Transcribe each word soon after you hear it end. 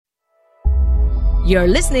You're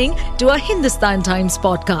listening to a Hindustan Times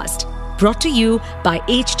podcast brought to you by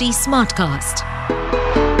HT Smartcast.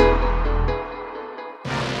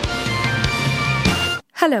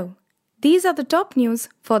 Hello, these are the top news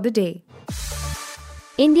for the day.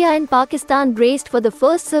 India and Pakistan braced for the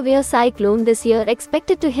first severe cyclone this year,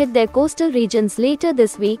 expected to hit their coastal regions later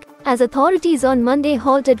this week, as authorities on Monday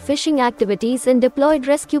halted fishing activities and deployed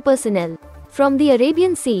rescue personnel. From the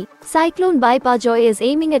Arabian Sea, cyclone Biparjoy is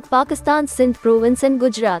aiming at Pakistan's Sindh province and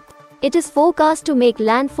Gujarat. It is forecast to make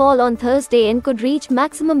landfall on Thursday and could reach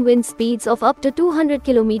maximum wind speeds of up to 200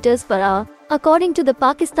 km per hour, according to the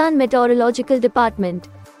Pakistan Meteorological Department.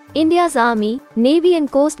 India's Army, Navy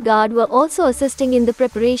and Coast Guard were also assisting in the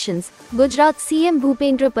preparations, Gujarat CM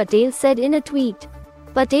Bhupendra Patel said in a tweet.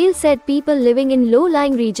 Patel said people living in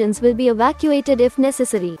low-lying regions will be evacuated if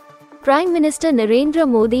necessary. Prime Minister Narendra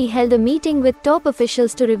Modi held a meeting with top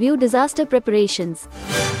officials to review disaster preparations.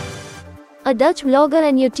 A Dutch vlogger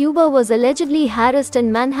and YouTuber was allegedly harassed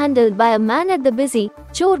and manhandled by a man at the busy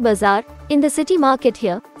Chor Bazaar in the city market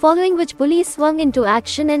here, following which police swung into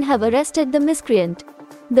action and have arrested the miscreant.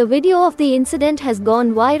 The video of the incident has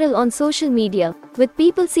gone viral on social media, with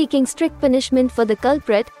people seeking strict punishment for the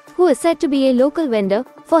culprit, who is said to be a local vendor,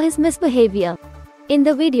 for his misbehavior. In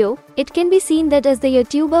the video, it can be seen that as the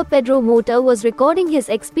YouTuber Pedro Mota was recording his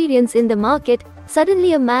experience in the market,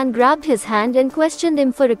 suddenly a man grabbed his hand and questioned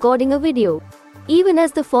him for recording a video. Even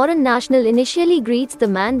as the foreign national initially greets the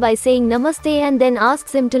man by saying Namaste and then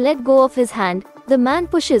asks him to let go of his hand, the man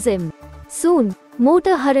pushes him. Soon,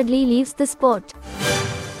 Mota hurriedly leaves the spot.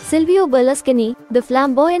 Silvio Berlusconi, the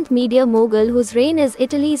flamboyant media mogul whose reign as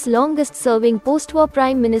Italy's longest-serving post-war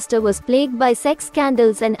prime minister was plagued by sex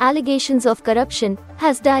scandals and allegations of corruption,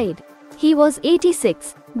 has died. He was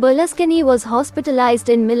 86. Berlusconi was hospitalized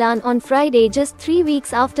in Milan on Friday, just 3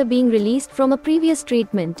 weeks after being released from a previous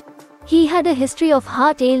treatment. He had a history of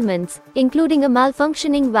heart ailments, including a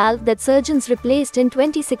malfunctioning valve that surgeons replaced in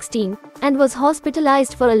 2016, and was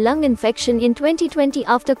hospitalized for a lung infection in 2020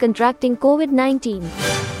 after contracting COVID-19.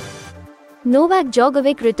 Novak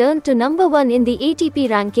Djokovic returned to number 1 in the ATP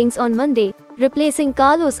rankings on Monday, replacing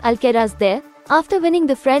Carlos Alcaraz there, after winning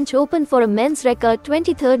the French Open for a men's record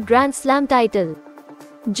 23rd Grand Slam title.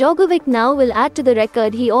 Djokovic now will add to the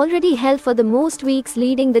record he already held for the most weeks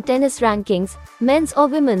leading the tennis rankings, men's or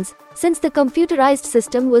women's, since the computerized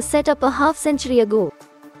system was set up a half-century ago.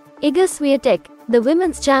 Iga Swiatek, the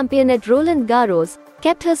women's champion at Roland Garros,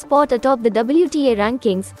 kept her spot atop the WTA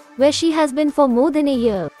rankings, where she has been for more than a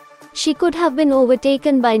year. She could have been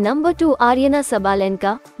overtaken by number 2 Aryna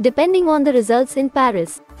Sabalenka, depending on the results in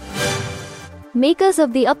Paris. Makers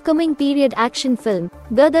of the upcoming period action film,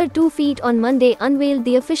 Gadar 2 Feet on Monday unveiled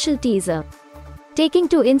the official teaser. Taking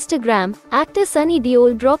to Instagram, actor Sunny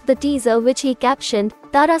Deol dropped the teaser, which he captioned,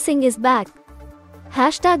 "Tara Singh is back."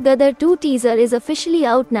 #Gadar 2 teaser is officially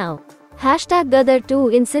out now. #Gadar 2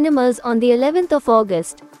 in cinemas on the 11th of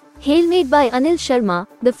August. Hail made by Anil Sharma,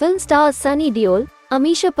 the film stars Sunny Deol,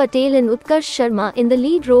 Amisha Patel and Utkarsh Sharma in the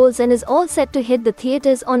lead roles and is all set to hit the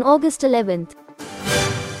theatres on August 11th.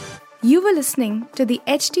 You were listening to the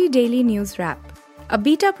HT Daily News Wrap, a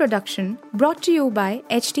beta production brought to you by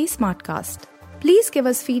HT Smartcast. Please give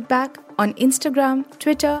us feedback on Instagram,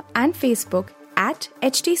 Twitter and Facebook at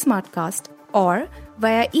HT Smartcast or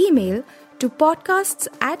via email to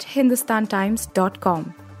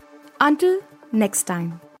podcasts@hindustantimes.com. Until next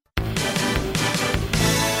time.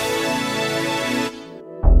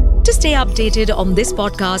 To stay updated on this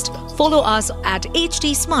podcast, follow us at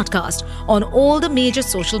HT Smartcast on all the major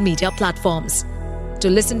social media platforms.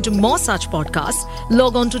 To listen to more such podcasts,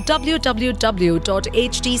 log on to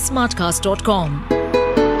www.htsmartcast.com.